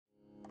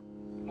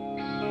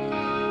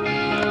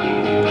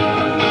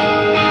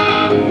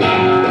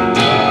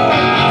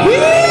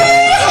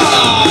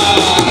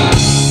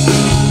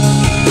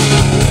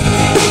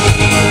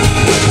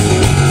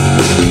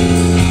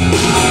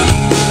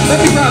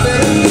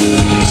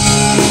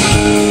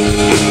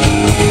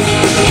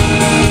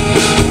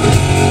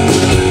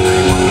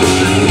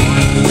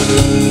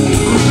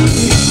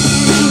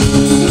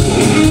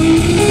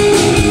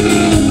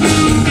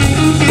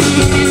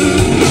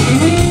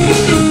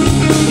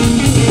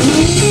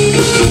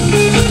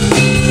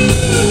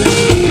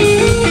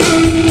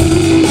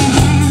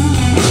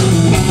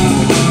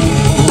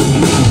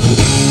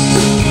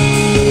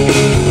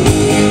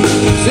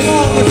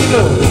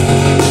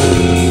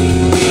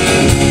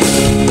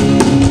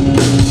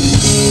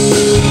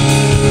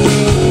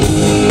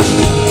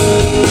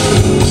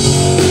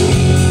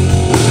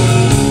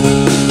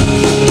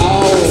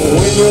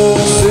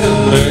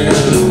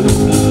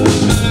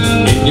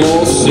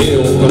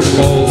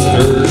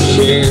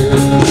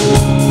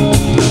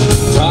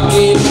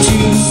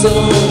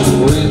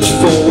some rich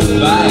folk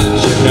that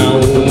you know.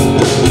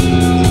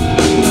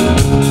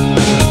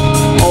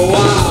 Oh, I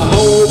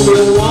hope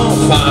you won't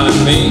find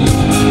me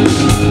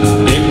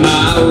in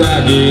my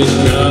ragged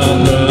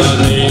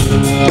company.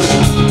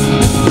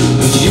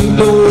 You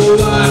know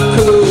I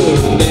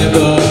could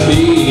never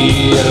be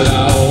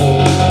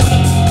alone.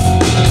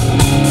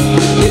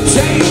 You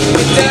take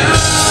me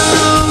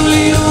down,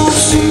 little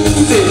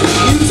Susie,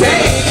 you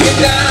take me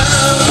down.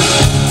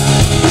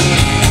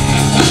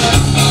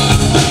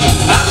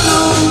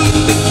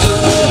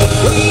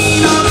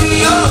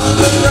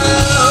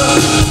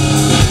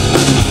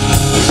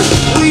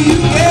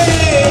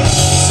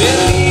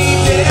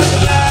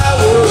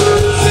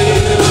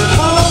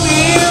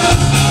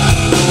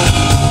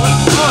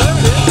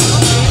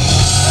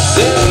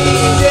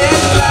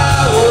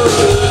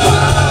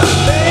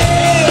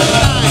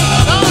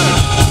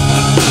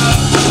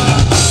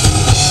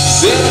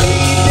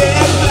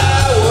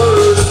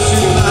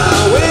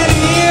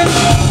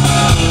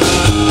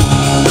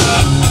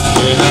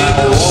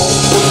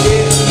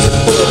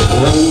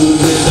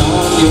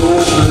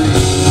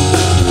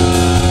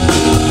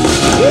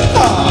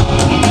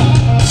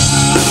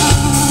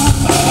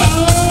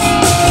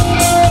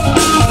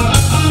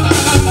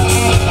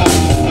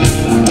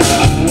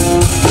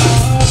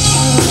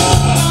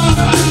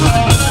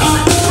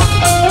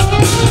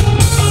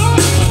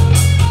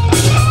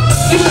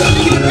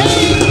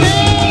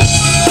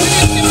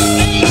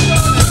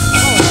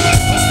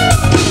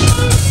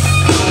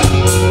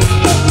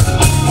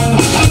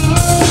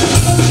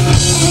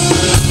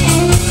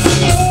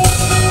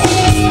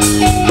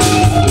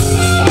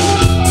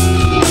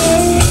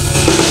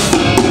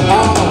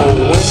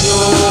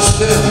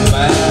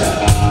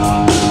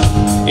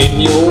 In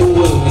your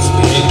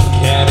rose-pink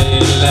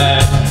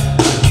Cadillac,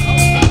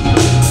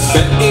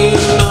 betting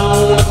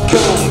on a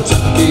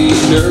Kentucky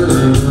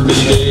Derby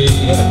day.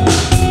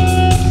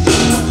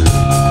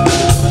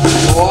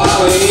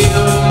 While in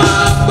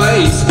my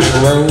basement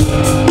room,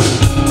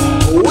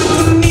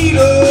 with a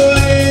needle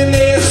and a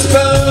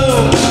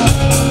spoon,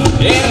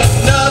 and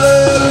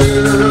another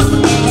girl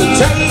to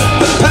take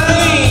the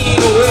pain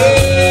away.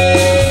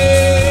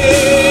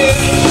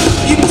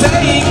 You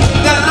take me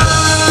down,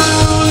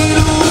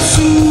 little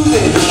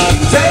Susie, you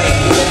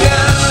take me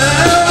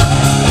down.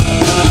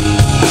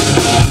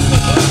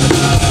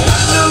 I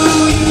know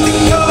you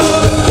think you're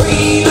the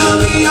queen of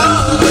the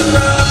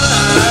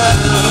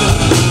underground.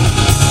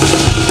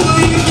 Will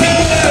you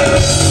care?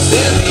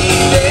 Send me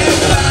their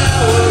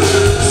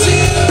flowers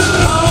in the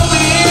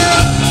morning.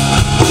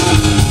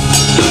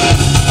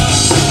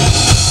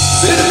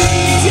 Send me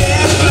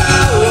their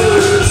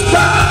flowers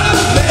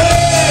privately.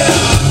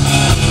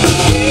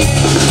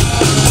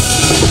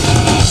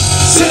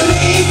 Send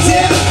me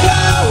their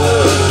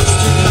flowers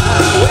to my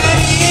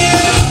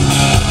wedding.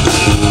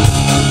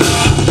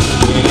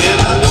 And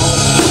I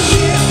won't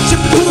forget to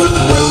put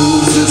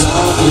roses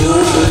on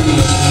your grave.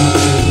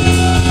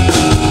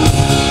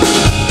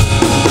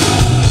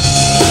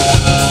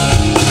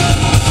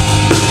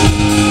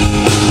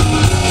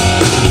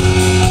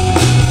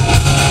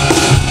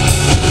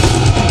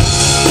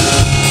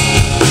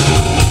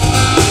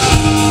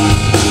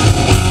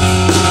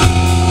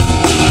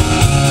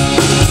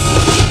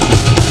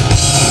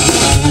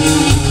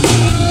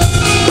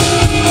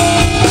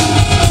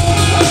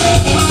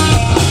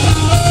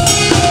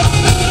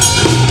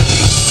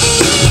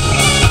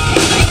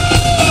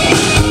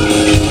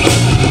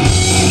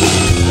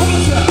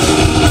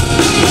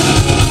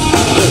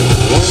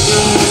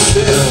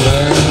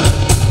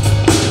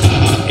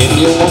 In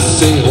your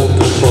silk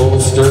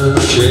upholstered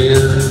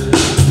chair,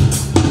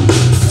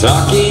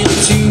 talking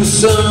to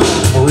some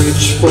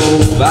rich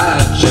folk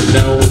that you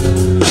know.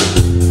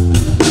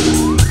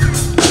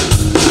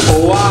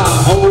 Oh, I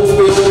hope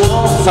you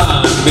won't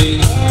find me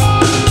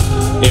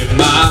in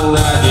my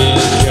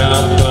ragged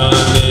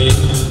company,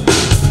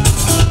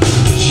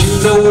 'cause you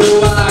know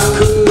I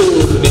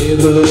could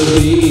never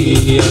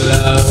be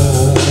alone.